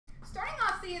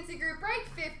CNC Group Break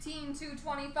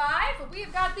 15/2/25.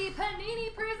 We've got the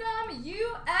Panini Prizm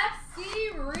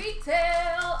UFC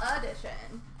Retail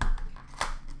Edition.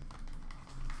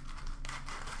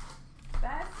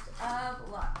 Best of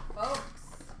luck, folks.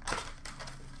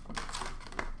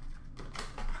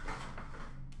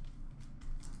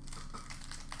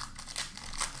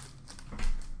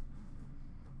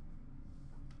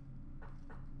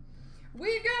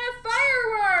 We've got a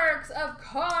fireworks of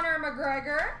Conor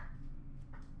McGregor.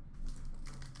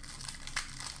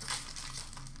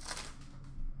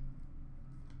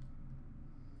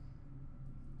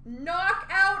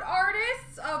 Knockout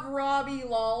artists of Robbie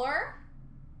Lawler.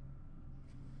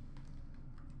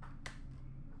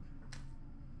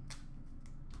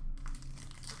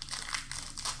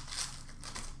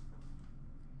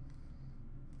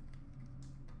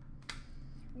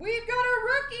 We've got a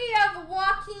rookie of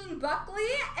Joaquin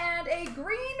Buckley and a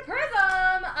green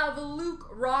Prizm of Luke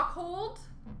Rockhold.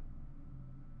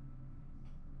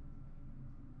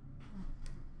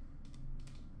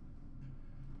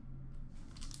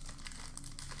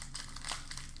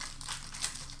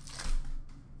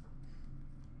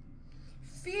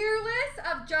 Fearless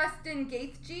of Justin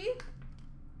Gaethje.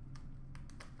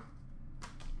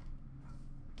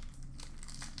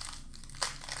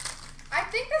 I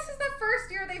think this is the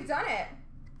first year they've done it.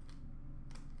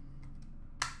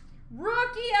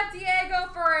 Rookie of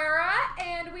Diego Ferreira,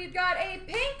 and we've got a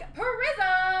pink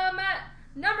Prizm,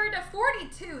 numbered to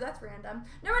 42. That's random.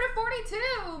 Number to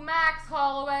 42, Max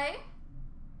Holloway.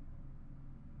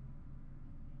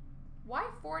 Why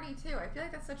 42? I feel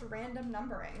like that's such random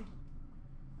numbering.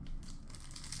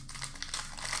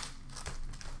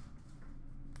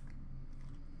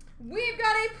 We've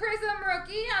got a Prizm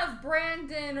rookie of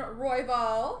Brandon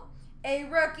Royval, a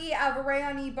rookie of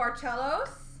Rayani Barcelos,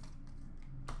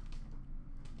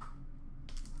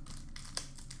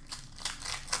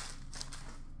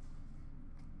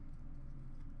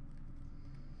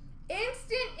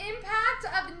 instant impact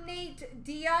of Nate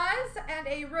Diaz, and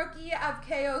a rookie of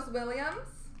Chaos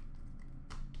Williams.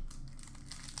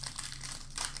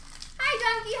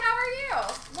 Hi Donkey, how are you?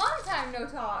 Long time no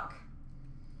talk.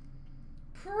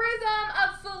 Prizm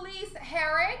of Felice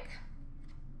Herrick.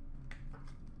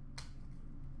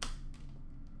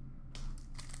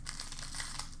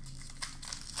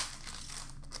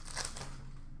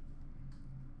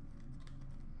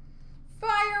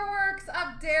 Fireworks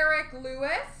of Derek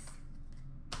Lewis.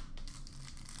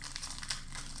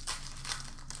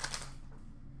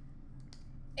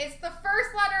 It's the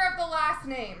first letter of the last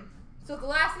name. So if the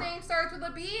last name starts with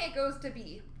a B, it goes to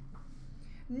B.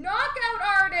 Knockout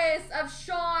artist of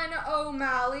Sean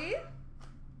O'Malley.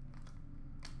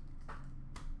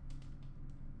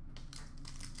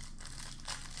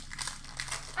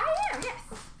 I am, yes.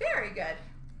 Very good.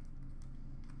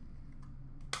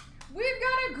 We've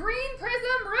got a green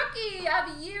Prizm rookie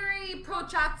of Yuri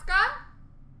Prochazka.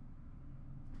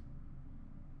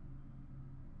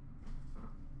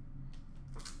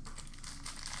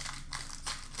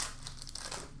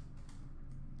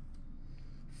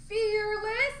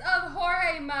 Fearless of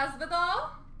Jorge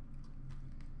Masvidal.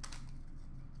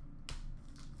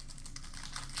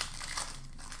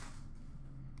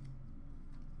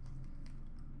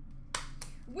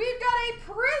 We've got a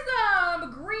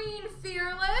Prizm green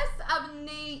Fearless of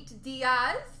Nate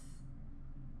Diaz.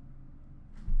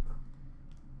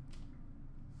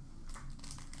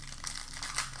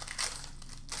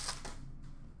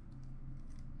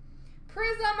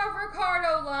 Prizm of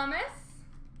Ricardo Lamas.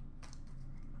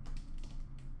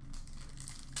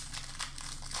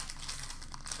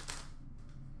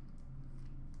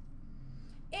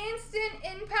 Instant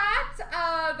impact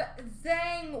of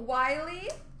Zhang Weili,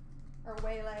 or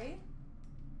Weili.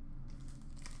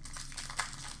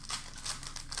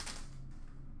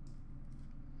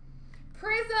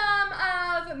 Prizm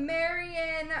of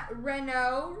Marion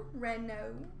Renault.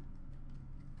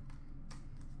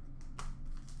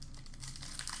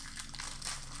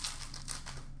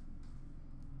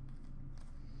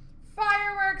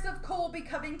 Fireworks of Colby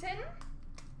Covington.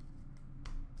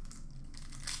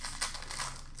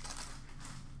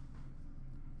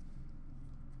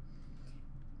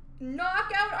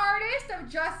 Knockout artist of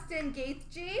Justin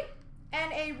Gaethje,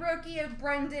 and a rookie of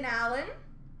Brendan Allen.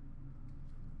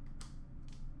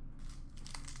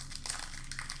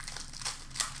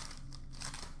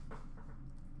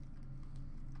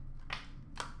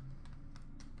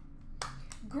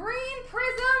 Green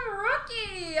Prizm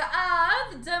rookie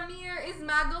of Damir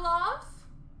Ismagulov.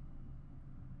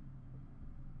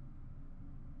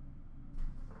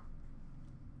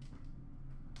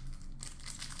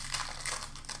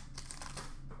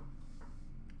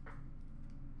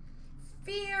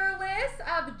 Fearless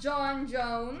of John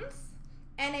Jones.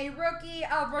 And a rookie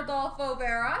of Rodolfo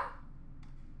Vera.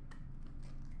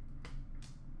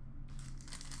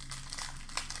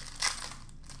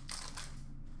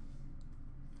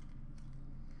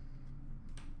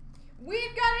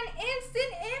 We've got an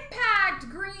instant impact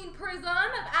green Prizm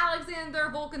of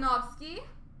Alexander Volkanovski.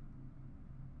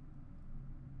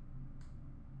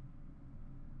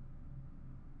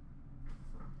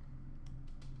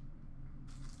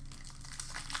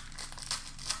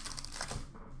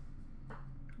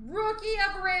 Rookie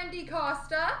of Randy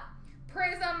Costa.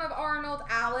 Prizm of Arnold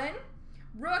Allen.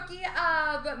 Rookie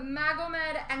of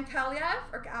Magomed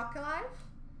Ankalaev, or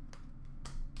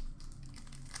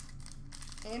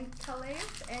Ankalaev.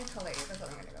 Ankalaev, that's what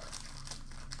I'm going to go with.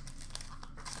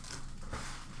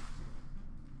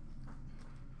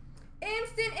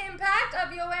 Instant impact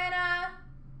of Joanna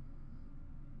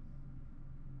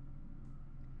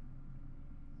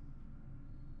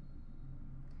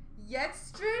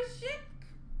Jędrzejczyk.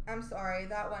 I'm sorry,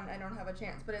 that one I don't have a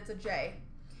chance, but it's a J.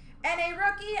 And a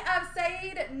rookie of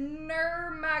Said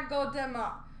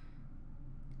Nurmagomedov.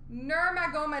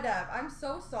 I'm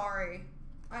so sorry.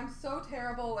 I'm so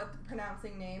terrible with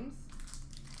pronouncing names.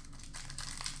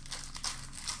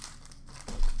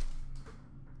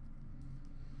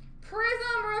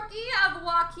 Prizm rookie of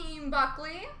Joaquin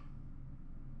Buckley.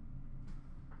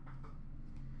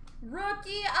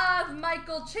 Rookie of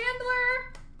Michael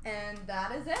Chandler. And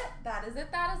that is it. That is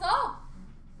it. That is all.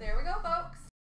 There we go, folks.